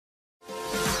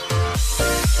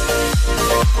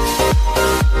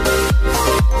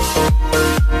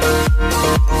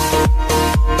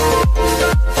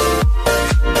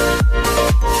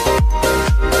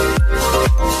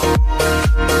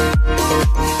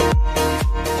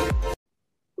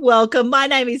Welcome. My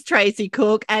name is Tracy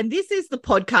Cook, and this is the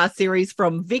podcast series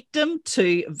From Victim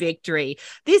to Victory.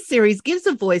 This series gives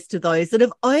a voice to those that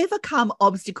have overcome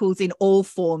obstacles in all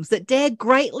forms, that dare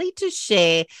greatly to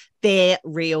share their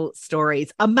real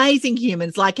stories. Amazing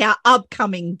humans like our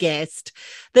upcoming guest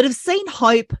that have seen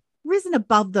hope, risen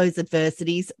above those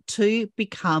adversities to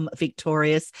become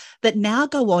victorious, that now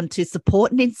go on to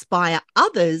support and inspire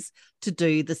others to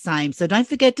do the same. So don't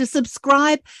forget to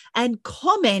subscribe and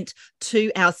comment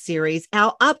to our series.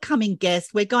 Our upcoming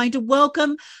guest, we're going to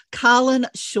welcome Carlin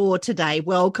Shaw today.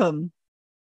 Welcome.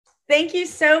 Thank you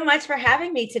so much for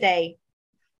having me today.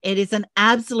 It is an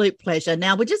absolute pleasure.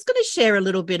 Now, we're just going to share a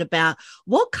little bit about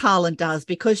what Carlin does,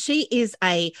 because she is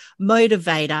a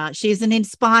motivator. She's an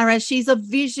inspirer. She's a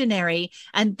visionary.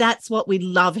 And that's what we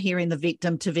love here in the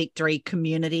Victim to Victory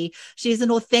community. She's an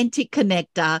authentic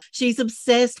connector. She's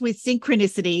obsessed with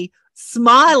synchronicity,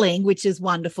 smiling, which is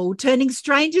wonderful, turning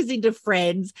strangers into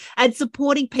friends, and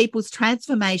supporting people's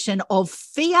transformation of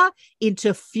fear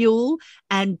into fuel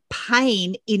and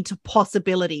pain into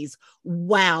possibilities.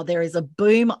 Wow, there is a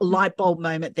boom light bulb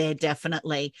moment there,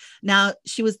 definitely. Now,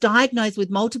 she was diagnosed with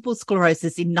multiple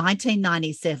sclerosis in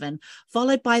 1997,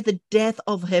 followed by the death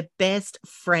of her best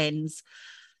friends.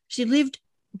 She lived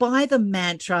by the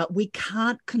mantra, we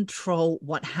can't control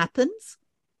what happens,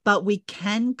 but we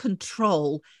can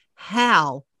control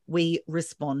how we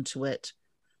respond to it.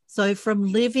 So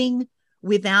from living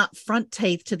without front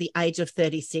teeth to the age of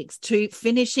 36 to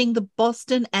finishing the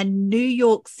Boston and New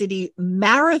York City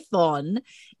marathon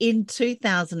in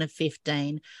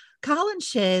 2015, Carlin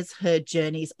shares her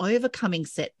journeys overcoming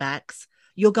setbacks.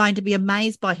 You're going to be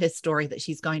amazed by her story that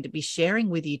she's going to be sharing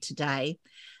with you today.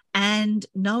 And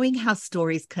knowing how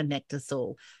stories connect us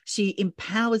all, she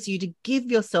empowers you to give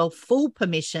yourself full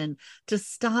permission to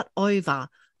start over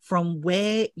from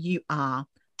where you are,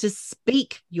 to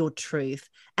speak your truth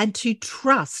and to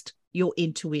trust your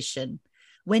intuition.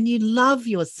 When you love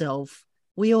yourself,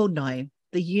 we all know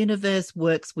the universe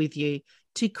works with you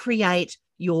to create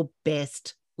your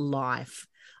best life.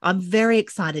 I'm very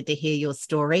excited to hear your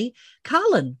story.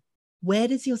 Carlin, where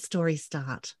does your story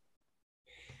start?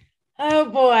 Oh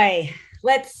boy,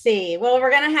 let's see. Well, we're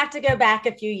going to have to go back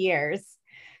a few years.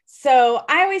 So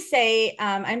I always say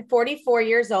I'm 44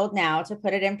 years old now, to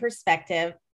put it in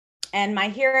perspective. And my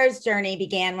hero's journey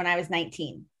began when I was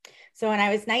 19. So when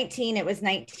I was 19, it was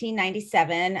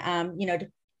 1997. To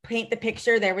paint the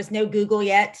picture, there was no Google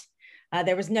yet.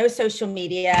 There was no social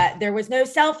media. There was no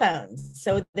cell phones.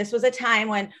 So this was a time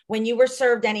when you were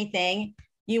served anything,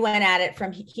 you went at it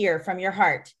from here, from your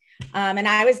heart. And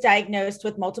I was diagnosed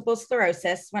with multiple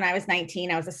sclerosis when I was 19.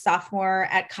 I was a sophomore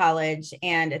at college.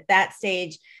 And at that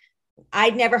stage,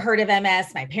 I'd never heard of MS.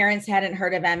 My parents hadn't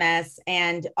heard of MS.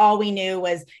 And all we knew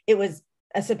was it was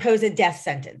a supposed death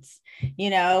sentence,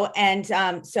 And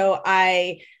so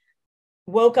I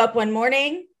woke up one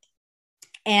morning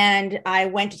and I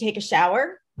went to take a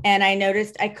shower, and I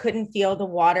noticed I couldn't feel the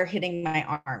water hitting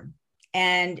my arm.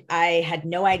 And I had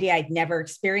no idea. I'd never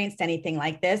experienced anything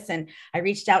like this. And I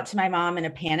reached out to my mom in a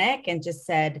panic and just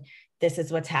said, this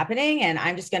is what's happening. And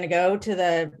I'm just going to go to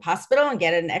the hospital and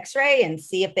get an x-ray and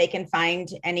see if they can find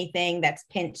anything that's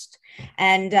pinched.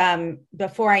 And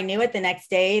before I knew it, the next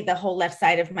day, the whole left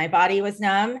side of my body was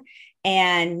numb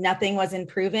and nothing was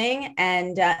improving.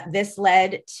 And this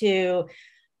led to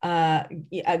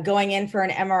going in for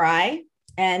an MRI.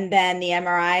 And then the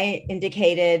MRI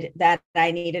indicated that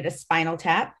I needed a spinal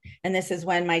tap. And this is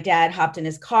when my dad hopped in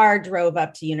his car, drove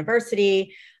up to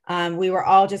university. We were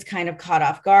all just kind of caught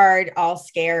off guard, all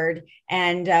scared.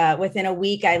 And within a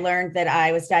week, I learned that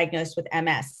I was diagnosed with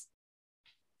MS.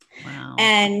 Wow.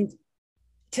 And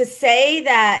to say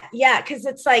that, because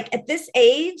it's like at this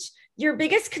age, your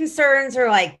biggest concerns are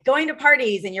like going to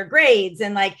parties and your grades.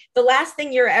 And like the last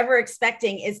thing you're ever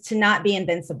expecting is to not be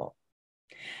invincible.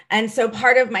 And so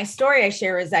part of my story I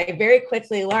share is I very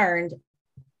quickly learned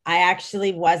I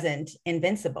actually wasn't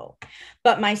invincible.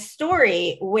 But my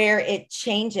story, where it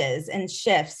changes and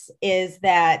shifts, is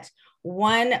that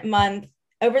 1 month,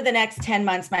 over the next 10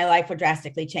 months, my life would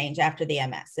drastically change after the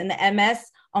MS. And the MS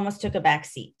almost took a back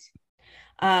seat.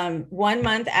 1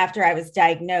 month after I was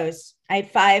diagnosed, I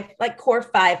had five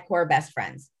core best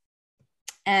friends.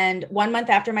 And 1 month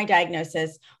after my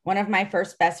diagnosis, one of my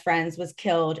first best friends was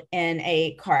killed in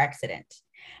a car accident.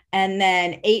 And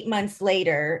then 8 months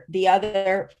later, the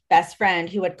other best friend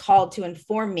who had called to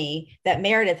inform me that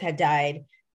Meredith had died,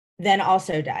 then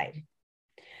also died.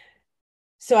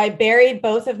 So I buried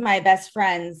both of my best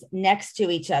friends next to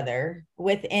each other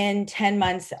within 10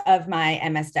 months of my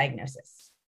MS diagnosis.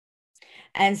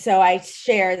 And so I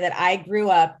share that I grew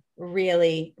up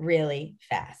really, really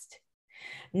fast.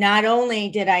 not only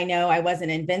did I know I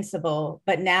wasn't invincible,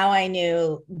 but now I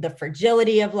knew the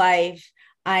fragility of life.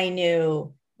 I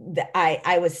knew that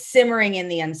I was simmering in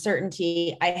the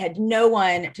uncertainty. I had no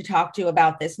one to talk to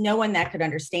about this, no one that could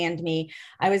understand me.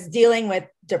 I was dealing with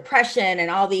depression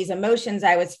and all these emotions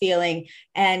I was feeling,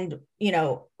 and,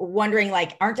 wondering,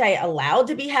 like, aren't I allowed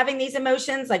to be having these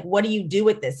emotions? Like, what do you do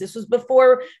with this? This was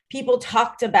before people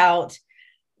talked about,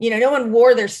 no one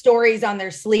wore their stories on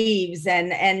their sleeves.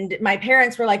 And my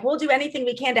parents were like, we'll do anything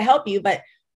we can to help you, but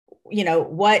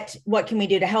what can we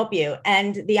do to help you?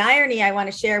 And the irony I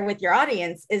want to share with your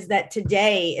audience is that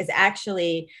today is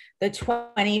actually the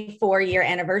 24-year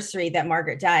anniversary that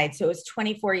Margaret died. So it was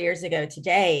 24 years ago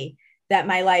today that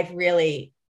my life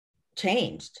really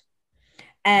changed.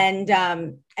 And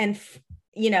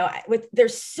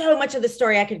there's so much of the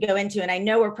story I could go into, and I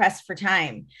know we're pressed for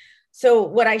time. So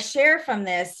what I share from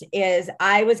this is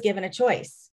I was given a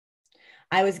choice.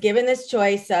 I was given this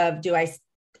choice of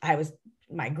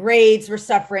my grades were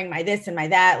suffering, my this and my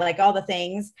that, like all the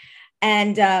things.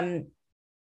 And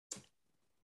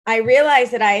I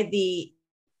realized that I had the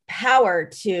power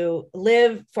to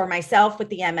live for myself with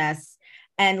the MS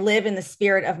and live in the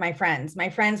spirit of my friends. My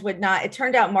friends would not. It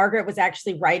turned out Margaret was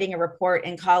actually writing a report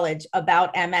in college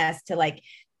about MS to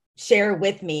share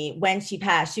with me when she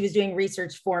passed. She was doing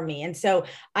research for me. And so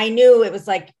I knew it was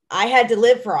like I had to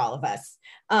live for all of us.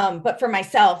 But for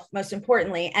myself, most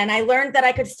importantly. And I learned that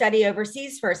I could study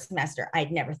overseas for a semester.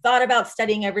 I'd never thought about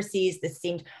studying overseas. This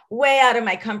seemed way out of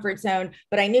my comfort zone,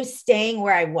 but I knew staying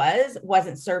where I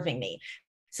wasn't serving me.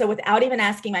 So without even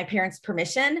asking my parents'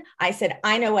 permission, I said,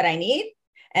 I know what I need.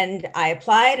 And I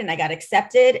applied and I got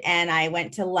accepted. And I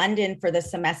went to London for the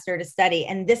semester to study.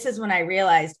 And this is when I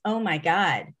realized, oh my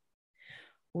God,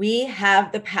 we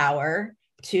have the power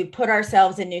to put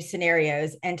ourselves in new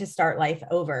scenarios and to start life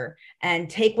over and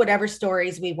take whatever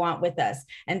stories we want with us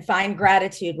and find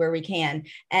gratitude where we can.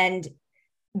 And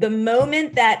the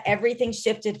moment that everything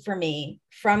shifted for me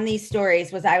from these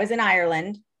stories was I was in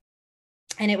Ireland,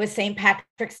 and it was St.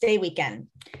 Patrick's Day weekend.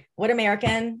 What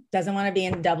American doesn't want to be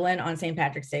in Dublin on St.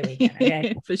 Patrick's Day weekend?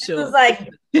 Okay, for sure.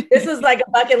 This was like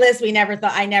a bucket list I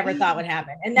never thought would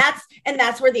happen. And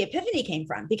that's where the epiphany came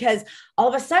from, because all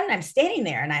of a sudden I'm standing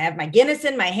there and I have my Guinness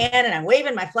in my hand and I'm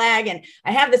waving my flag, and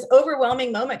I have this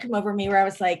overwhelming moment come over me where I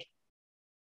was like,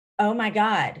 oh my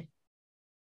God,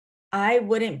 I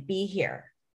wouldn't be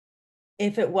here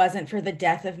if it wasn't for the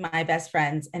death of my best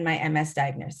friends and my MS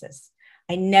diagnosis.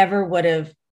 I never would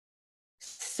have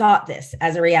sought this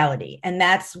as a reality. And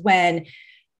that's when,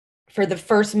 for the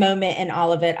first moment in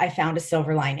all of it, I found a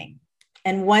silver lining.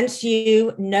 And once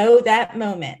you know that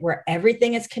moment where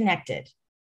everything is connected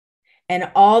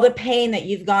and all the pain that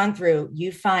you've gone through,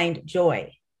 you find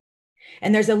joy.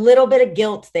 And there's a little bit of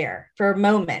guilt there for a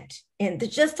moment, and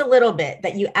just a little bit,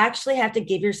 that you actually have to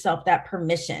give yourself that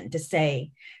permission to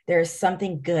say, there's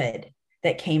something good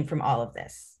that came from all of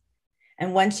this.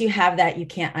 And once you have that, you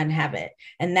can't unhave it.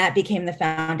 And that became the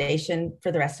foundation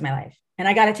for the rest of my life. And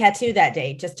I got a tattoo that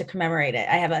day just to commemorate it.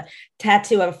 I have a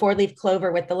tattoo of a 4-leaf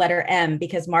clover with the letter M,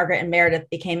 because Margaret and Meredith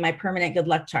became my permanent good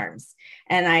luck charms.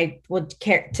 And I would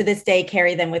to this day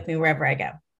carry them with me wherever I go.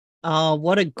 Oh,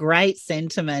 what a great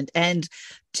sentiment. And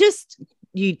just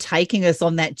you taking us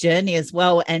on that journey as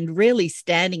well, and really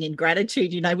standing in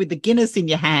gratitude, with the Guinness in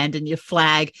your hand and your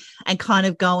flag, and kind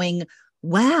of going,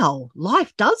 wow,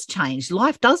 life does change.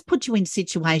 Life does put you in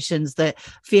situations that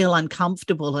feel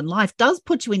uncomfortable, and life does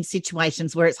put you in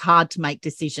situations where it's hard to make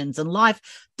decisions, and life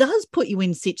does put you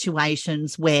in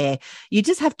situations where you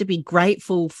just have to be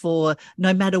grateful for,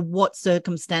 no matter what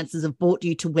circumstances have brought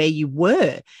you to where you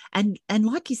were. And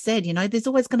like you said, there's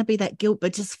always going to be that guilt,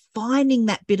 but just finding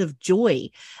that bit of joy.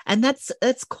 And that's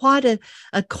quite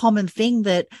a common thing,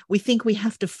 that we think we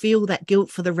have to feel that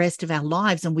guilt for the rest of our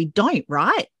lives, and we don't,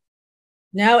 right?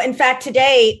 No, in fact,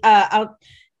 today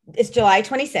it's July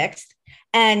 26th.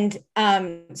 And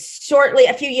shortly,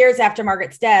 a few years after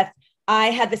Margaret's death, I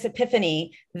had this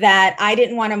epiphany that I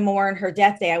didn't want to mourn her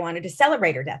death day. I wanted to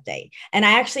celebrate her death day. And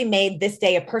I actually made this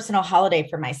day a personal holiday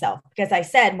for myself, because I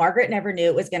said Margaret never knew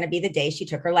it was going to be the day she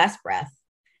took her last breath.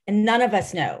 And none of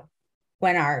us know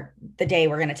when the day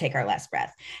we're going to take our last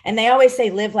breath. And they always say,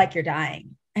 live like you're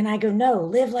dying. And I go, no,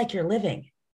 live like you're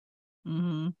living.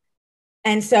 Mm-hmm.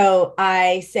 And so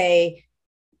I say,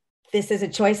 this is a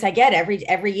choice I get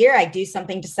every year. I do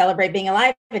something to celebrate being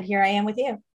alive. And here I am with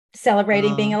you,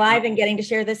 celebrating being alive and getting to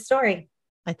share this story.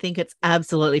 I think it's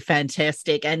absolutely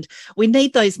fantastic. And we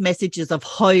need those messages of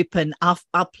hope and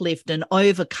uplift and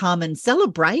overcome and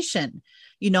celebration.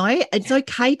 It's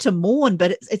okay to mourn,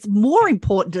 but it's more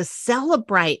important to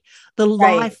celebrate the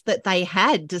life that they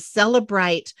had, to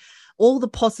celebrate all the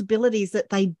possibilities that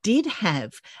they did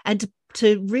have, and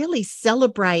to really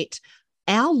celebrate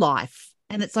our life.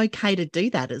 And it's okay to do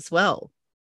that as well.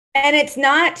 And it's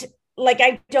not like,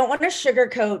 I don't want to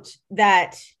sugarcoat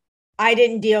that I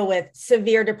didn't deal with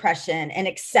severe depression and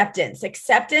acceptance.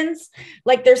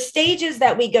 Like there's stages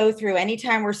that we go through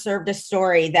anytime we're served a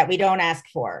story that we don't ask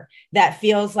for, that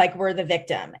feels like we're the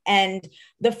victim. And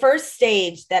the first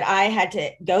stage that I had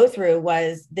to go through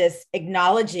was this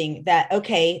acknowledging that,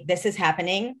 okay, this is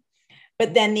happening.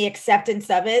 But then the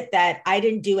acceptance of it, that I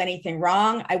didn't do anything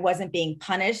wrong. I wasn't being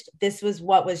punished. This was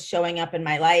what was showing up in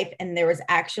my life. And there was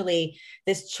actually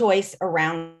this choice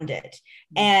around it.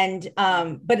 And,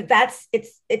 but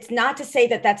it's not to say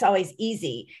that that's always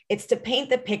easy. It's to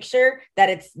paint the picture that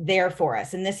it's there for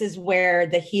us. And this is where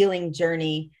the healing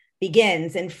journey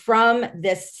begins. And from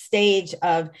this stage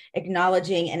of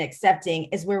acknowledging and accepting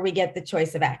is where we get the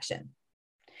choice of action.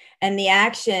 And the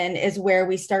action is where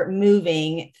we start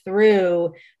moving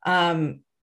through when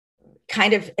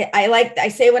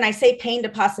I say pain to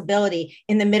possibility,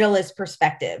 in the middle is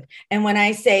perspective. And when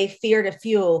I say fear to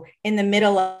fuel, in the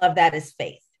middle of that is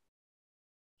faith.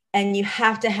 And you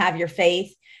have to have your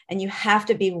faith, and you have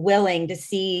to be willing to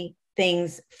see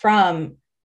things from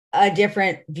a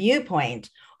different viewpoint,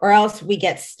 or else we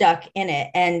get stuck in it.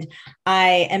 And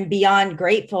I am beyond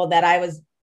grateful that I was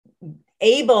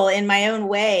able in my own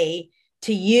way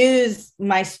to use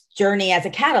my journey as a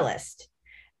catalyst.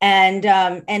 And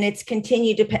it's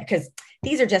continued to, because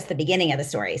these are just the beginning of the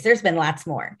stories. There's been lots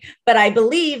more, but I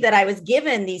believe that I was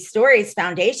given these stories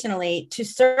foundationally to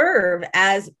serve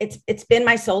as it's been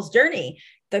my soul's journey.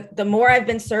 The more I've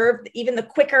been served, even the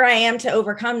quicker I am to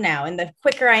overcome now, and the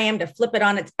quicker I am to flip it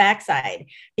on its backside,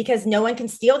 because no one can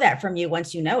steal that from you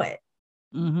once you know it.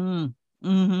 Mm-hmm.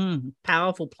 Mm-hmm.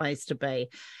 Powerful place to be.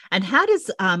 And how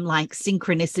does like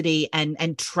synchronicity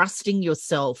and trusting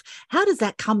yourself, how does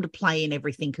that come to play in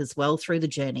everything as well through the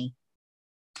journey?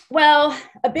 Well,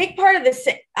 a big part of the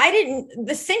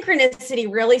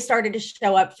synchronicity really started to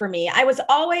show up for me. I was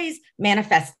always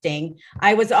manifesting.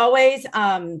 I was always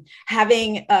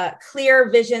having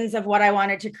clear visions of what I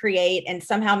wanted to create, and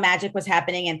somehow magic was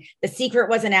happening, and the secret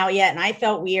wasn't out yet, and I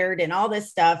felt weird and all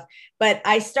this stuff. But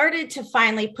I started to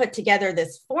finally put together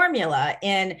this formula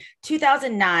in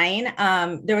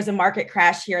 2009. There was a market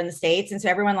crash here in the States, and so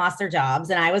everyone lost their jobs,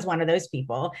 and I was one of those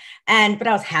people. But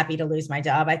I was happy to lose my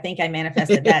job. I think I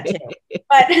manifested that too.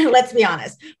 But let's be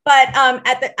honest. But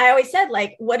I always said,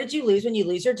 like, what did you lose when you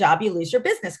lose your job? You lose your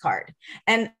business card.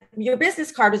 And your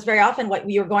business card was very often what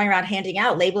you were going around handing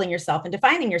out, labeling yourself and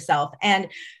defining yourself. And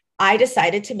I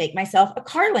decided to make myself a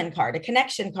Carlin card, a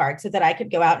connection card, so that I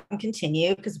could go out and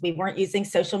continue, because we weren't using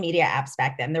social media apps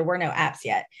back then. There were no apps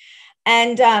yet.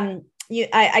 And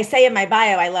I say in my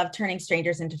bio, I love turning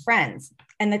strangers into friends.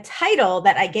 And the title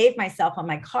that I gave myself on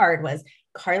my card was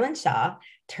Carlin Shaw,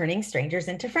 Turning Strangers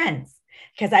into Friends,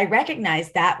 because I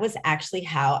recognized that was actually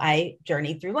how I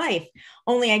journeyed through life.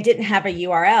 Only I didn't have a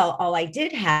URL. All I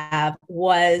did have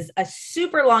was a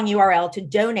super long URL to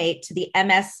donate to the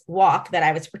MS walk that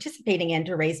I was participating in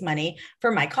to raise money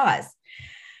for my cause.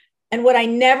 And what I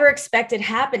never expected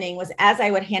happening was, as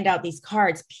I would hand out these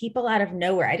cards, people out of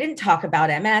nowhere, I didn't talk about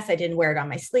MS. I didn't wear it on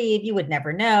my sleeve. You would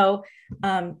never know.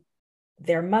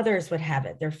 Their mothers would have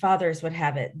it. Their fathers would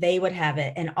have it. They would have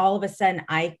it. And all of a sudden,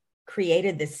 I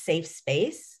created this safe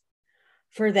space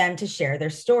for them to share their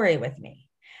story with me.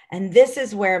 And this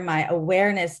is where my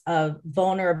awareness of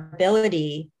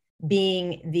vulnerability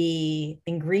being the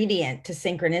ingredient to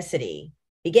synchronicity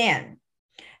began.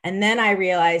 And then I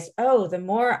realized, oh, the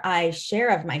more I share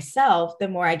of myself, the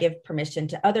more I give permission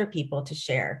to other people to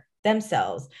share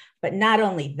themselves. But not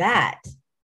only that,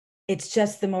 it's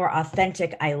just the more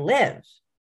authentic I live,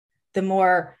 the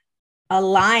more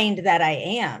aligned that I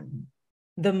am,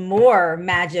 the more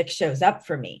magic shows up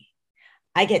for me.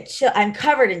 I'm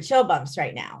covered in chill bumps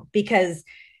right now, because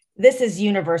this is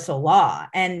universal law.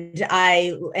 And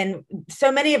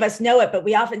so many of us know it, but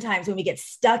we oftentimes, when we get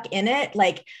stuck in it,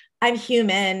 like, I'm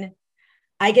human,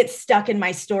 I get stuck in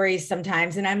my stories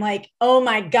sometimes. And I'm like, oh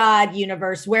my God,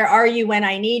 universe, where are you when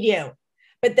I need you?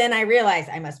 But then I realize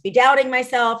I must be doubting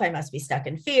myself. I must be stuck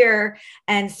in fear.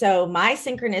 And so my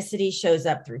synchronicity shows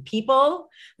up through people.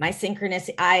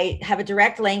 I have a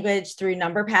direct language through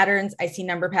number patterns. I see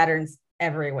number patterns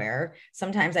everywhere.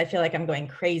 Sometimes I feel like I'm going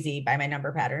crazy by my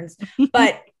number patterns,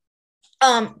 but,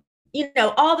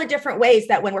 all the different ways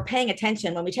that when we're paying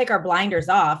attention, when we take our blinders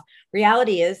off,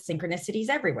 reality is synchronicities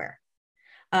everywhere.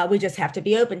 We just have to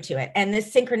be open to it. And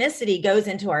this synchronicity goes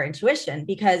into our intuition,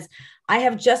 because I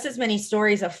have just as many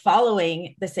stories of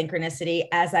following the synchronicity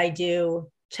as I do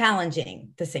challenging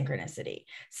the synchronicity.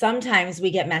 Sometimes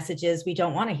we get messages we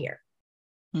don't want to hear.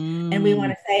 And we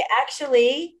want to say,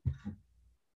 actually,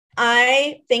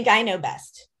 I think I know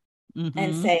best.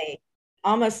 And say,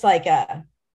 almost like a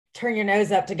turn your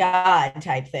nose up to God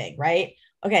type thing, right?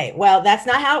 Okay, well, that's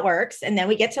not how it works. And then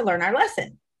we get to learn our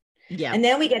lesson. Yeah. And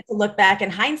then we get to look back in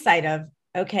hindsight of,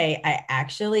 okay, I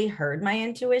actually heard my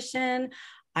intuition.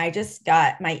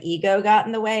 My ego got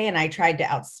in the way and I tried to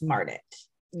outsmart it.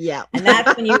 Yeah. And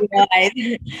that's when you realize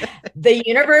the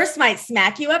universe might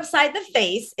smack you upside the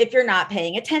face if you're not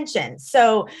paying attention.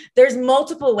 So there's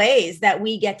multiple ways that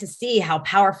we get to see how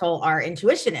powerful our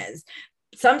intuition is,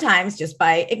 sometimes just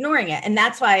by ignoring it. And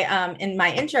that's why in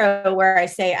my intro, where I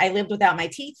say I lived without my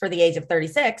teeth for the age of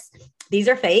 36, these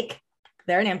are fake.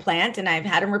 They're an implant and I've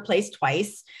had them replaced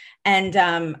twice. And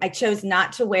I chose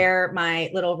not to wear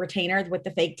my little retainer with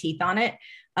the fake teeth on it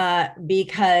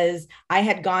because I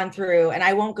had gone through, and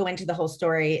I won't go into the whole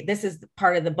story. This is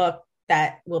part of the book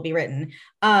that will be written.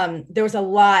 There was a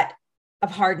lot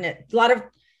of hardness, a lot of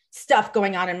stuff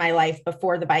going on in my life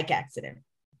before the bike accident.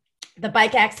 The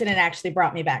bike accident actually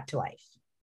brought me back to life.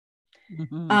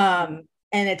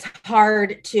 And it's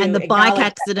hard to. And the bike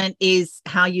accident is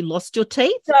how you lost your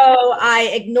teeth? So I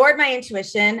ignored my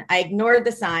intuition. I ignored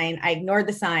the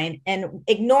sign. And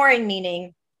ignoring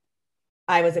meaning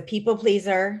I was a people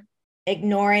pleaser.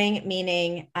 Ignoring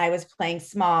meaning I was playing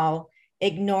small.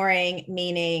 Ignoring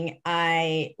meaning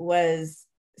I was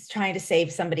trying to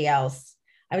save somebody else.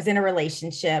 I was in a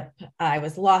relationship. I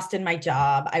was lost in my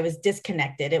job. I was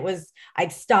disconnected.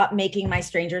 I'd stopped making my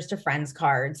strangers to friends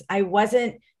cards. I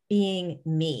wasn't being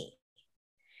me.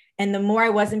 And the more I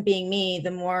wasn't being me,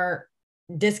 the more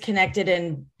disconnected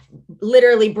and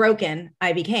literally broken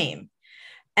I became.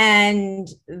 And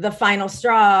the final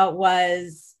straw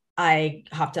was I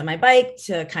hopped on my bike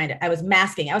to I was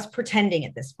masking. I was pretending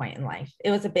at this point in life.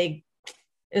 It was a big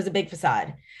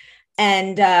facade.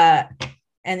 And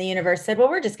the universe said, well,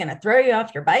 we're just going to throw you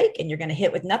off your bike and you're going to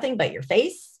hit with nothing but your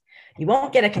face. You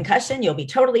won't get a concussion. You'll be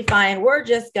totally fine. We're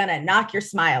just going to knock your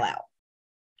smile out.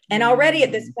 And already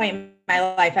at this point in my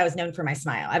life, I was known for my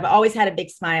smile. I've always had a big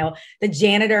smile. The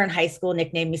janitor in high school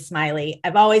nicknamed me Smiley.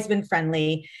 I've always been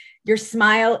friendly. Your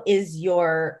smile is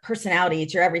your personality.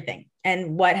 It's your everything.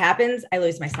 And what happens? I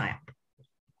lose my smile.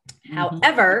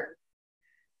 However,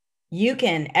 you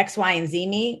can X, Y, and Z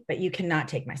me, but you cannot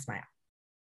take my smile.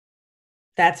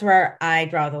 That's where I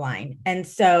draw the line. And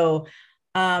so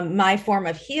my form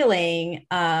of healing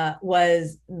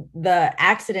was the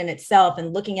accident itself,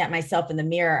 and looking at myself in the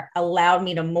mirror allowed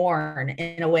me to mourn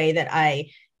in a way that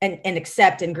and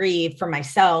accept and grieve for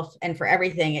myself and for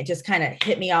everything. It just kind of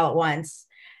hit me all at once.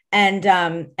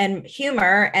 And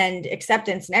humor and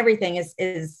acceptance and everything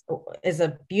is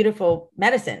a beautiful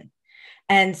medicine.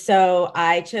 And so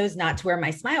I chose not to wear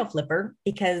my smile flipper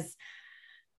because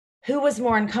who was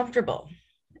more uncomfortable,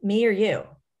 me or you?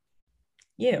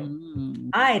 You.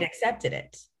 I'd accepted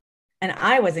it and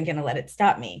I wasn't going to let it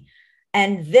stop me.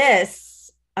 And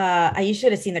this, you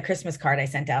should have seen the Christmas card I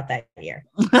sent out that year.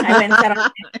 I went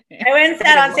and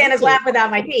sat on Santa's lap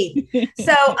without my teeth.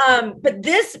 So, but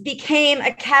this became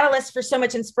a catalyst for so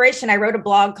much inspiration. I wrote a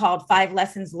blog called 5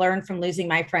 Lessons Learned from Losing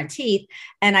My Front Teeth.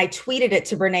 And I tweeted it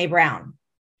to Brene Brown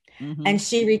and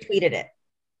she retweeted it.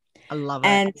 I love it.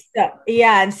 And so,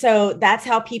 yeah. And so that's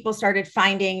how people started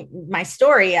finding my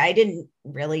story. I didn't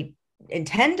really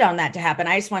intend on that to happen.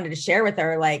 I just wanted to share with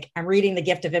her, like, I'm reading The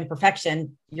Gift of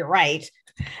Imperfection. You're right.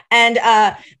 And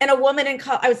a woman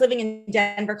I was living in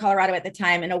Denver, Colorado at the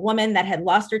time, and a woman that had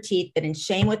lost her teeth, been in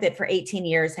shame with it for 18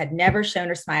 years, had never shown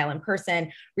her smile in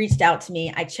person, reached out to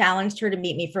me. I challenged her to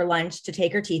meet me for lunch to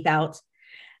take her teeth out.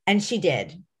 And she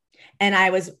did. And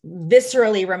I was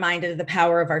viscerally reminded of the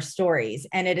power of our stories.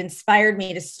 And it inspired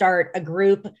me to start a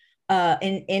group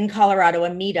in Colorado, a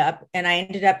meetup. And I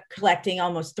ended up collecting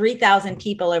almost 3,000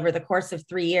 people over the course of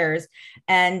 3 years.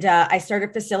 And I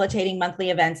started facilitating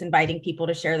monthly events, inviting people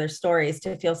to share their stories,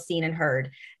 to feel seen and heard.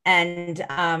 And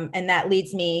that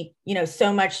leads me,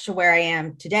 so much to where I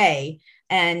am today.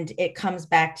 And it comes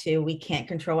back to, we can't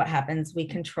control what happens. We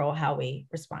control how we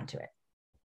respond to it.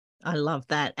 I love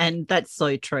that. And that's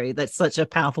so true. That's such a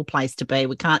powerful place to be.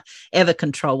 We can't ever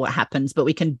control what happens, but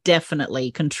we can definitely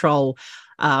control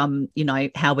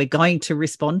how we're going to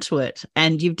respond to it.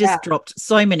 And you've just dropped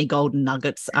so many golden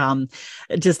nuggets.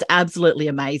 Just absolutely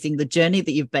amazing, the journey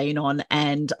that you've been on.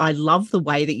 And I love the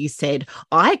way that you said,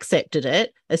 I accepted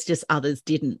it, it's just others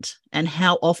didn't. And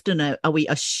how often are we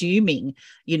assuming,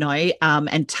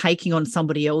 and taking on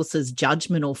somebody else's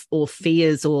judgment or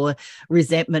fears or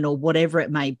resentment or whatever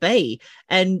it may be.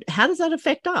 And how does that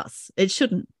affect us? It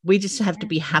shouldn't. We just have to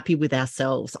be happy with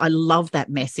ourselves. I love that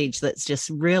message that's just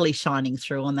really shining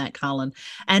through on that, Carlin.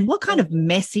 And what kind of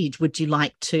message would you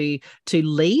like to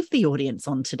leave the audience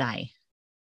on today?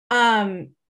 I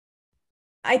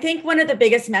think one of the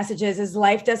biggest messages is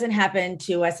life doesn't happen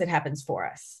to us, it happens for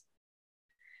us.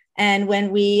 And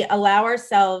when we allow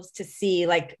ourselves to see,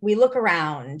 like, we look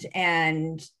around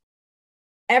and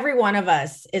every one of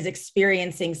us is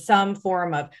experiencing some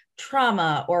form of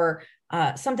trauma or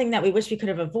something that we wish we could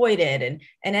have avoided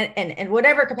and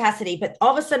whatever capacity, but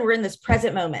all of a sudden we're in this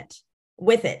present moment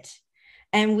with it.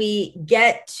 And we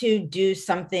get to do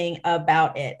something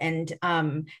about it. And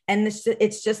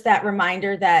it's just that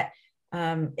reminder that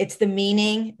it's the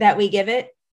meaning that we give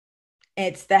it.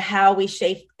 It's the how we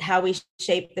shape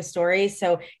the story.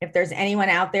 So if there's anyone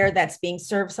out there that's being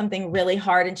served something really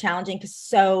hard and challenging, because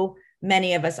so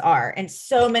many of us are, and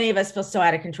so many of us feel so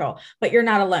out of control, but you're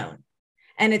not alone.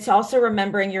 And it's also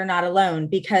remembering you're not alone,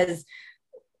 because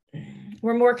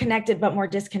we're more connected, but more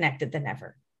disconnected than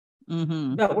ever.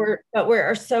 Mm-hmm. But we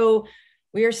are so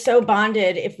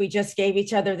bonded. If we just gave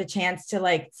each other the chance to,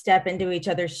 like, step into each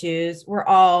other's shoes, we're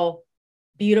all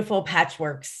beautiful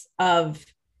patchworks of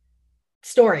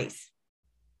stories.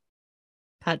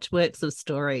 Patchworks of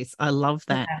stories. I love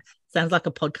that. Yeah. Sounds like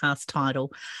a podcast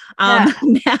title.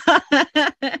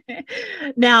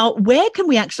 Now, where can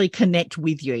we actually connect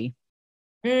with you?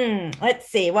 Let's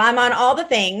see. Well, I'm on all the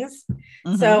things.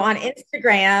 Mm-hmm. So on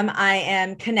Instagram, I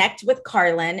am Connect with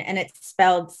Carlin, and it's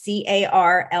spelled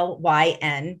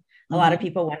Carlyn. A lot of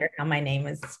people wonder how my name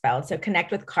is spelled. So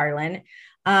Connect with Carlin.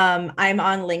 I'm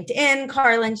on LinkedIn,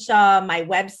 Carlin Shaw. My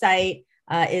website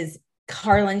is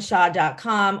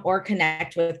carlinshaw.com or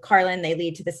Connect with Carlin. They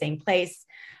lead to the same place.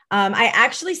 I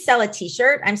actually sell a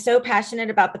t-shirt. I'm so passionate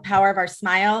about the power of our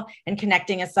smile and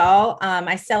connecting us all.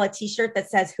 I sell a t-shirt that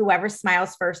says whoever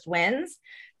smiles first wins,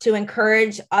 to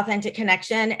encourage authentic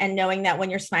connection and knowing that when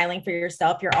you're smiling for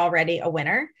yourself, you're already a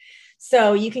winner.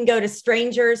 So you can go to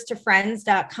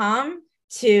strangerstofriends.com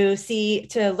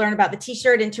to learn about the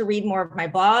t-shirt and to read more of my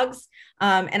blogs.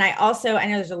 And I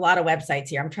know there's a lot of websites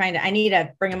here. I need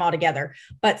to bring them all together,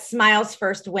 but Smiles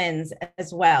First Wins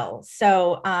as well.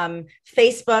 So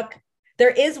Facebook, there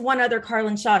is one other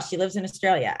Carlin Shaw. She lives in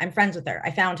Australia. I'm friends with her.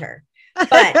 I found her,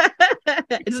 but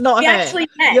it's not we her. Actually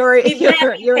met. You're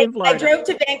in Florida.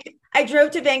 I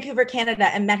drove to Vancouver, Canada,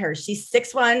 and met her. She's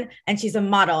 6'1" and she's a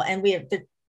model. And we have the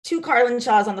 2 Carlin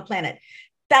Shaws on the planet.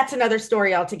 That's another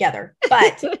story altogether.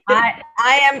 But I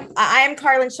am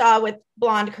Carlin Shaw with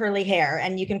blonde curly hair,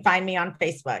 and you can find me on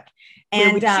Facebook.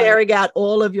 And we're sharing out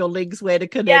all of your links where to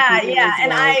connect. Yeah.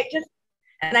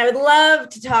 And I would love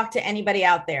to talk to anybody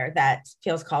out there that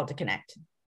feels called to connect.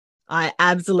 I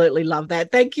absolutely love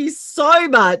that. Thank you so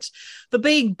much for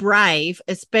being brave,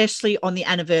 especially on the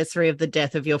anniversary of the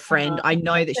death of your friend. I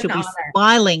know that she'll be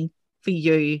smiling for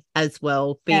you as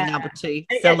well, being able to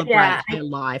celebrate her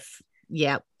life.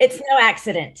 Yeah. It's no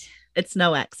accident. It's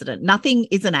no accident. Nothing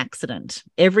is an accident.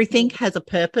 Everything has a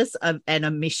purpose and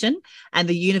a mission, and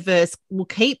the universe will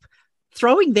keep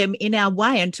throwing them in our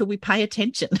way until we pay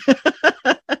attention.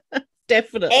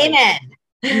 Definitely. Amen.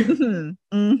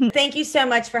 Mm-hmm. Mm-hmm. Thank you so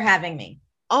much for having me.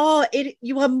 Oh,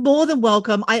 you are more than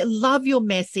welcome. I love your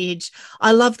message.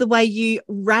 I love the way you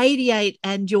radiate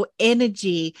and your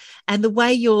energy, and the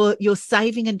way you're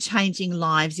saving and changing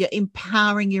lives. You're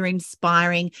empowering, you're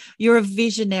inspiring, you're a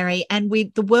visionary, and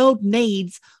the world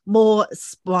needs more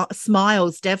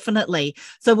smiles, definitely.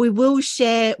 So we will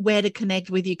share where to connect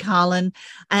with you, Carlin,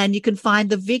 and you can find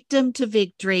the Victim to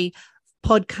Victory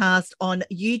podcast on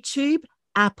YouTube,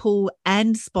 Apple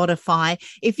and Spotify.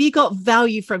 If you got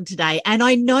value from today, and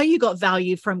I know you got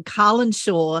value from Carlin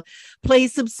Shaw,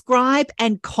 please subscribe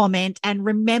and comment, and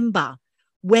remember,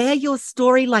 wear your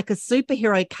story like a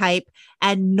superhero cape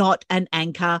and not an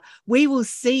anchor. We will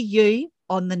see you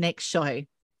on the next show.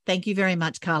 Thank you very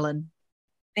much, Carlin.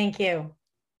 Thank you.